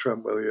 it would be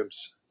Trent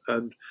Williams.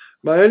 And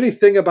my only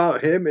thing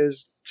about him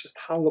is just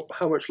how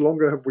much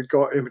longer have we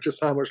got him,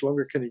 just how much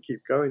longer can he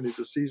keep going? He's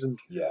a seasoned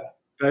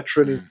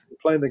veteran. He's been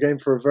playing the game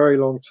for a very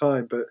long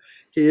time, but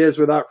he is,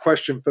 without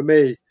question, for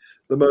me,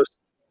 the most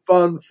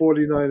fun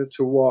 49er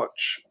to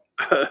watch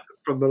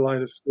from the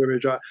line of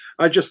scrimmage.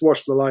 I just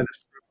watched the line of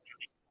scrimmage.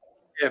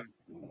 Him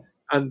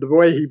and the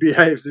way he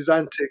behaves, his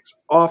antics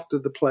after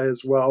the play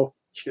as well.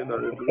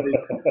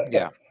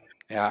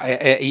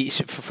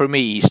 For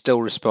me, he's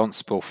still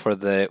responsible for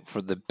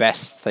the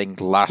best thing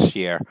last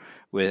year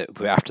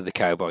after the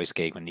Cowboys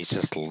game, and he's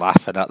just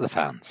laughing at the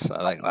fans.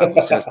 I think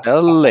that's just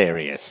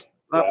hilarious.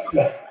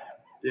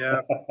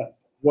 Yeah,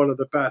 one of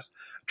the best.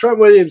 Trent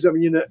Williams. I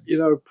mean,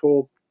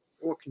 Paul.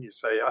 What can you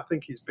say? I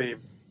think he's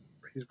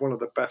one of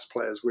the best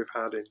players we've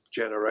had in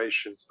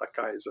generations. That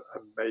guy is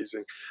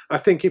amazing. I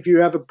think if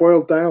you ever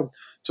boiled down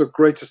to a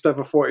greatest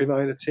ever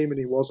 49er team and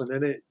he wasn't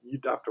in it,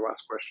 you'd have to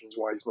ask questions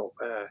why he's not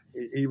there.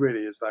 He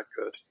really is that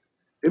good.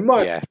 In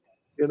my,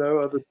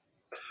 other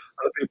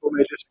people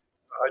may just.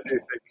 I do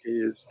think he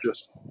is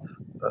just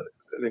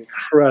an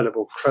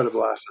incredible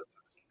asset.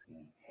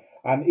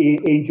 And he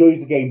enjoys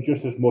the game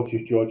just as much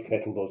as George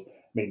Kittle does. I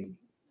mean,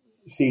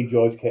 seeing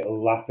George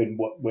Kittle laughing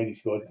when he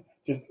scored,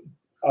 just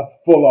a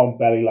full-on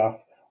belly laugh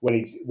when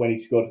he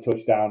scored a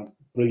touchdown.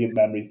 Brilliant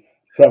memories.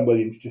 Trent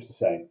Williams just the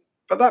same.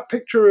 But that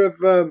picture of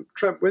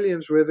Trent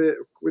Williams with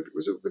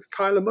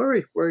Kyler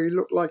Murray, where he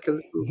looked like a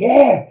little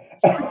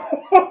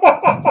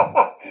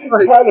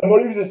Kyler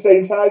Murray was the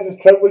same size as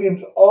Trent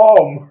Williams'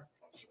 arm.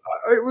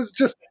 It was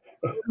just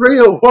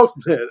real,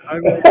 wasn't it? I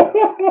mean,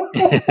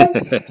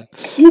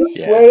 you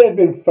swear it had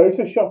been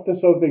photoshopped or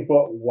something,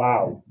 but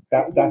wow,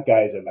 that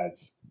guy is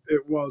immense.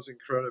 It was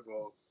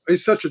incredible.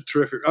 He's such a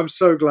terrific. I'm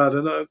so glad,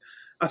 and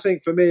I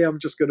think for me, I'm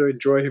just going to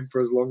enjoy him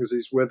for as long as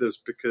he's with us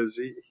because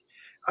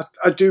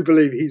I do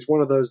believe he's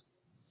one of those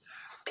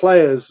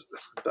players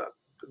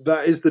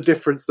that is the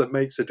difference that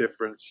makes a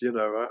difference.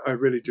 I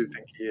really do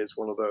think he is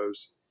one of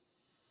those.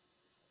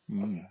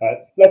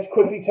 Let's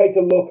quickly take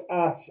a look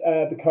at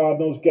the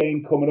Cardinals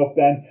game coming up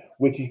then,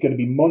 which is going to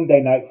be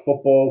Monday Night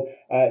Football.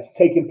 It's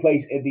taking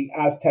place at the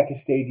Azteca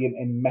Stadium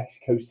in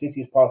Mexico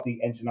City as part of the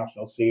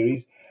International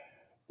Series.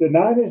 The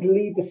Niners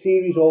lead the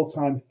series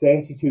all-time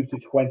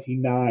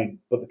 32-29,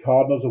 but the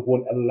Cardinals have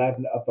won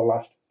 11 of the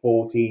last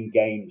 14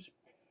 games.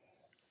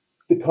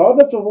 The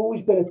Cardinals have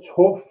always been a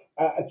tough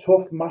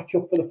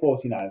matchup for the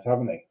 49ers,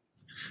 haven't they?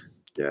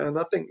 Yeah, and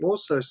I think more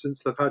so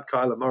since they've had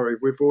Kyler Murray,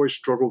 we've always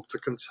struggled to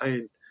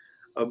contain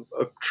a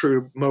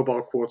true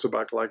mobile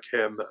quarterback like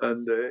him,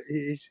 and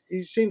he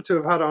seemed to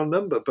have had our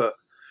number, but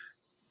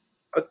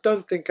I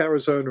don't think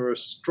Arizona are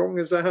as strong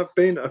as they have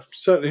been. I'm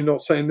certainly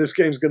not saying this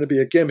game's going to be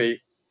a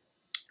gimme,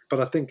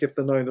 but I think if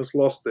the Niners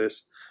lost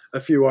this, a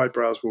few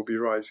eyebrows will be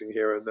rising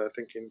here, and they're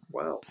thinking,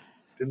 wow,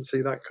 didn't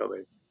see that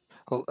coming.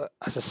 Well,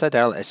 as I said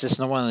earlier, it's just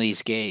not one of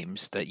these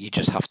games that you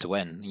just have to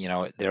win.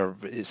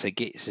 It's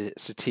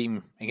a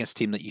team against a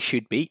team that you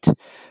should beat,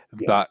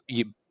 but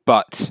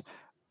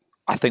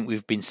I think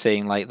we've been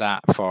saying like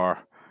that for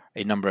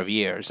a number of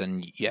years,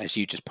 and as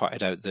you just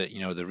pointed out, that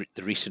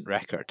the recent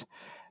record,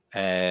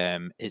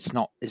 it's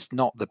not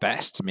the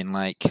best. I mean,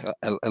 like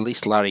at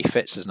least Larry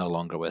Fitz is no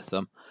longer with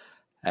them,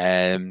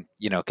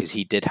 because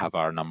he did have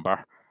our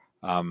number,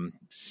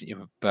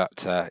 but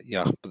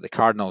the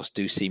Cardinals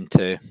do seem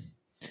to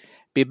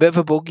be a bit of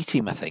a bogey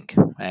team, I think,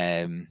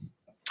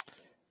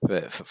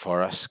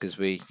 for us because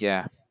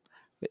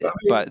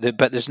but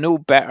there's no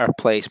better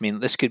place. I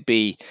mean, this could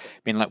be. I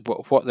mean, like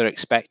what they're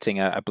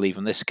expecting. I believe,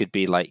 and this could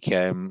be like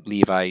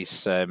Levi's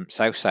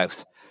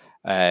South,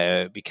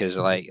 because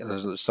like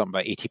there's something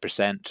about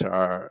 80%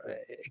 are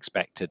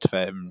expected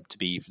to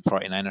be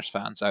 49ers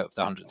fans out of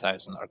the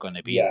 100,000 that are going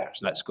to be there.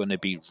 So that's going to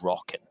be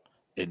rocking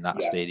in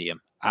that stadium.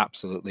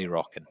 Absolutely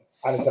rocking.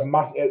 And it's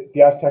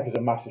the Aztec is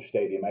a massive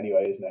stadium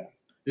anyway, isn't it?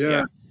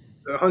 Yeah.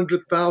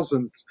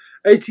 100,000,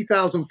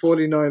 80,000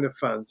 49er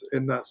fans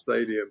in that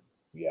stadium.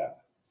 Yeah.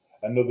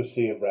 Another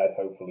sea of red,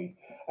 hopefully.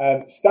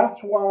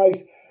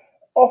 Stats-wise,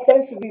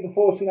 offensively, the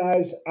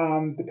 49ers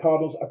and the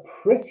Cardinals are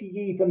pretty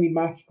evenly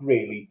matched,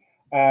 really.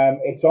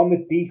 It's on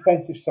the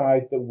defensive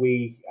side that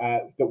we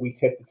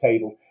tip the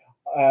table.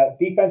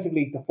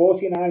 Defensively, the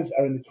 49ers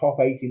are in the top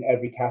 8 in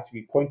every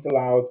category. Points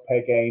allowed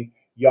per game,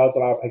 yards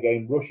allowed per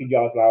game, rushing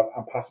yards allowed,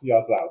 and passing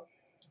yards allowed.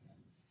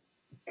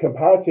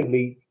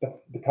 Comparatively,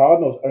 the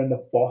Cardinals are in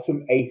the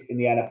bottom 8 in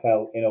the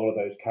NFL in all of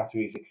those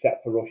categories,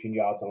 except for rushing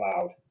yards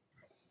allowed.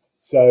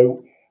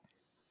 So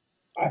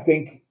I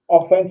think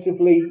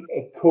offensively,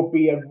 it could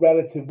be a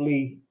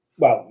relatively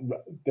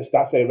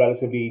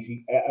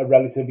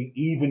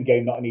even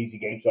game, not an easy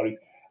game, sorry.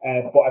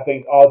 But I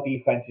think our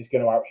defense is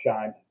going to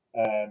outshine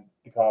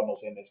the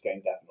Cardinals in this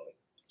game, definitely.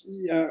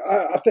 Yeah,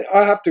 I think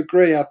I have to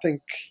agree. I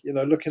think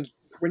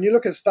when you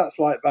look at stats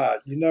like that,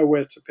 you know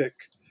where to pick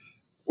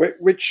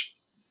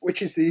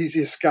which is the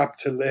easiest scab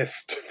to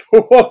lift,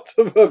 for want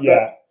of a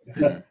better.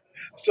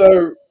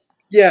 So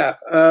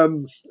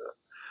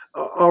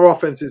our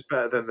offense is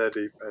better than their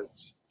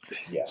defense.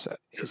 Yeah. So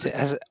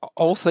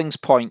all things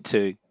point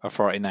to a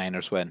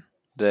 49ers win.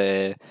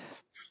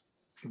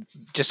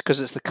 Just because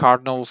it's the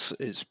Cardinals,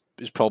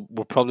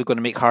 we're probably going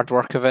to make hard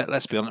work of it.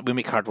 Let's be honest, we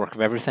make hard work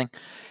of everything.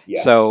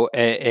 Yeah. So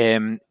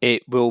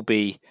it will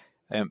be.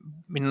 I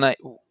mean, like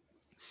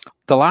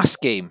the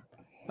last game.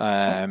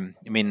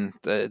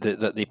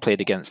 That they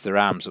played against the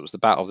Rams. It was the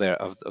battle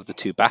there of the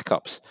two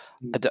backups.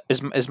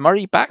 Is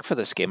Murray back for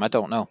this game? I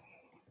don't know.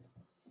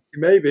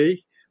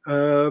 Maybe,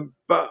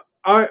 but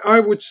I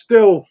would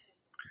still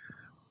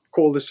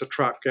call this a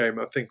trap game.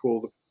 I think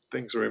all the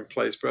things are in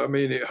place, but I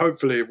mean,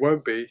 hopefully it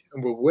won't be,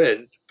 and we'll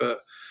win.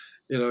 But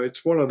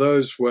it's one of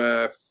those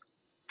where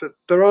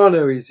there are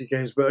no easy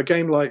games, but a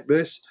game like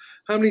this,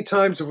 how many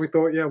times have we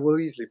thought, yeah, we'll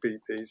easily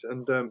beat these,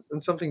 and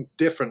something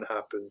different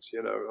happens?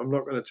 I'm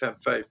not going to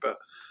tempt fate, but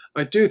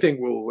I do think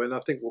we'll win.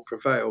 I think we'll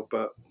prevail,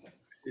 but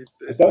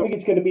I don't think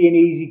it's going to be an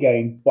easy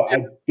game, but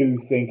I do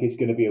think it's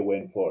going to be a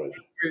win for us.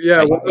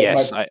 Yeah,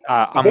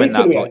 I'm in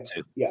that boat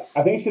too. Yeah,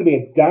 I think it's going to be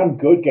a damn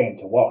good game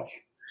to watch.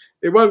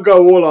 It won't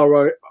go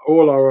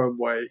all our own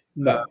way.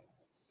 No.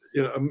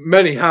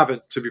 Many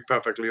haven't, to be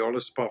perfectly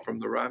honest, apart from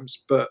the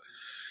Rams. But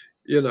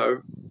I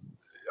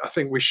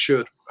think we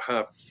should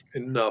have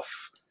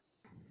enough.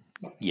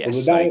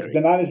 Yes, well,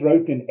 the Niners are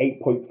opening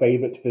 8-point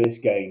favourites for this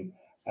game.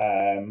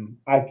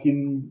 I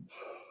think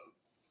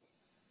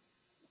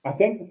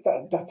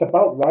that's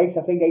about right.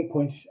 I think 8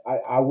 points.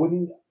 I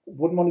wouldn't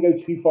want to go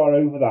too far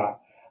over that,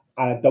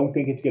 and I don't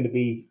think it's going to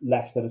be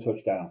less than a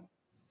touchdown.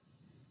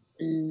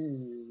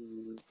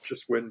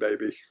 Just win,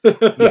 baby.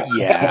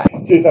 Yeah.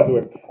 Just have to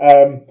win.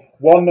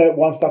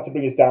 One stat to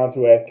bring us down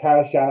to earth.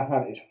 Kyle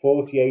Shanahan is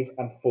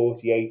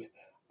 48-48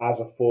 as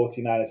a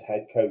 49ers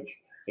head coach,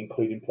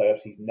 including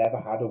playoffs. He's never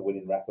had a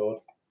winning record.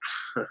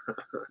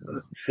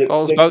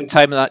 It's about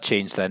time that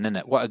changed then, isn't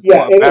it? What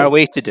a better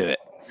way to do it.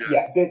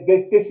 Yeah,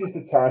 this is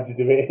the time to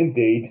do it,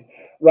 indeed.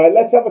 Right,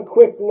 let's have a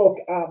quick look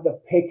at the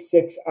pick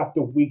six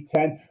after week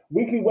 10.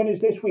 Weekly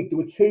winners this week. There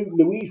were two.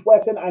 Louise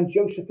Wetton and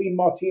Josephine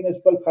Martinez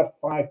both had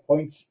 5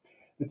 points.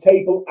 The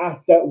table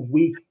after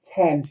week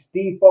 10.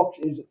 Steve Fox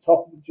is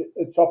top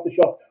of the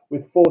shop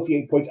with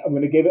 48 points. I'm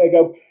going to give it a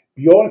go.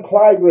 Bjorn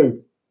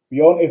Kleigru.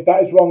 Bjorn, if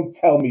that is wrong,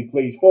 tell me,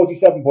 please.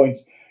 47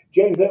 points.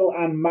 James Little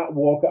and Matt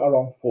Walker are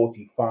on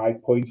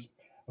 45 points.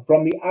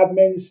 From the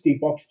admins, Steve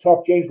Fox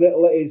top. James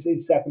Little is in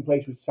second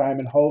place with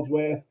Simon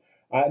Holdsworth.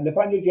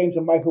 Nathaniel James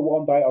and Michael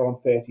Wandai are on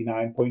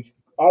 39 points.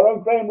 Our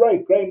own Graham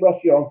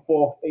Ross, you're in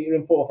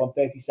fourth on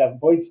 37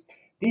 points.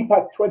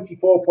 Deepak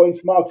 24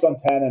 points. Mark's on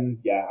 10, and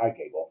yeah, I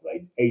gave up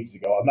ages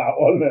ago on that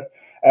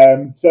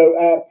one.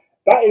 So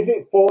that is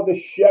it for the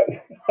show.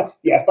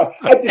 Yeah,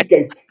 I just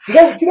gave. Do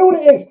you know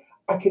what it is?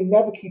 I can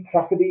never keep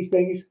track of these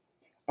things.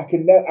 I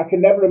can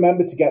never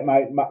remember to get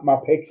my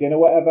picks in or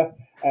whatever.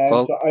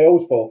 So I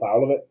always fall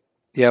foul of it.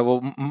 Yeah,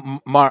 well,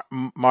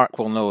 Mark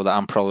will know that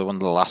I'm probably one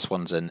of the last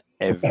ones in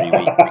every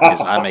week because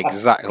I'm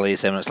exactly the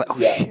same. It's like,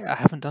 shit, I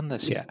haven't done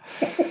this yet.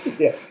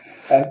 Yeah,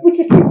 we're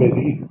just too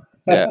busy.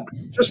 Yeah.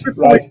 Just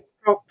before we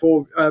go off,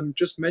 Paul,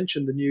 just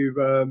mention the new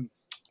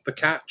the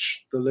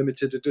Catch, the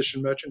limited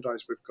edition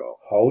merchandise we've got.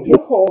 Hold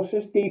your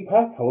horses,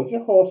 Deepak. Hold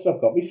your horses.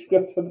 I've got my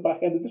script for the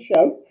back end of the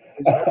show.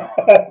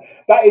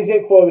 That is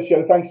it for the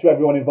show. Thanks to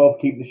everyone involved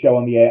for keeping the show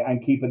on the air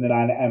and keeping the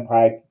Niner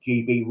Empire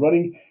GB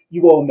running.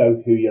 You all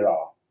know who you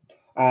are.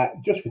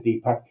 Just for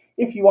Deepak,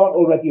 if you aren't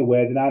already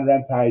aware, the Niner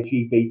Empire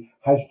GB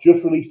has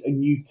just released a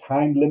new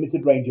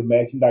time-limited range of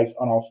merchandise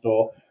on our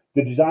store.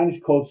 The design is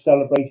called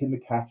Celebrating the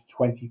Catch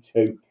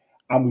 22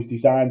 and was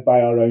designed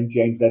by our own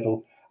James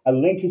Little. A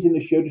link is in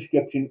the show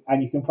description,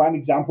 and you can find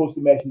examples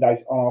of the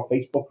merchandise on our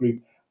Facebook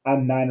group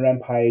and Niner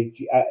Empire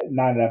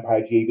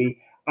GB.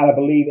 And I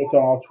believe it's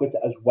on our Twitter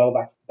as well.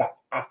 That's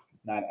at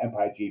Niner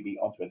Empire GB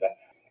on Twitter.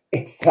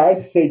 It's time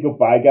to say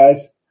goodbye,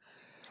 guys.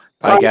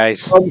 Bye,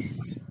 guys. On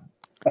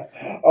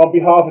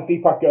behalf of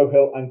Deepak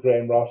Gohill and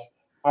Graham Ross,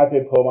 I've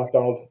been Paul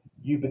McDonald.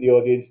 You've been the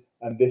audience,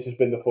 and this has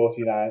been the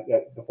 49.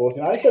 The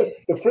 49. So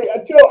the free.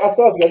 Do you know what? I'll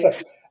start again.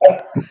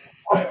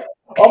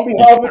 On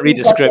behalf of read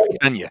the script,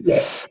 can you?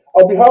 Yeah.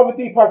 On behalf of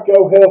Deepak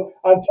Gohill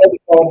and Tony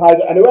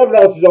Kornheiser and whoever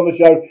else is on the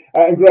show,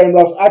 and Graham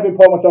Ross, I've been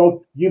Paul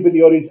McDonald. You've been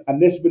the audience,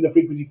 and this has been the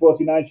Frequency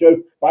 49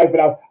 show. Bye for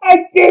now.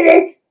 I did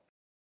it!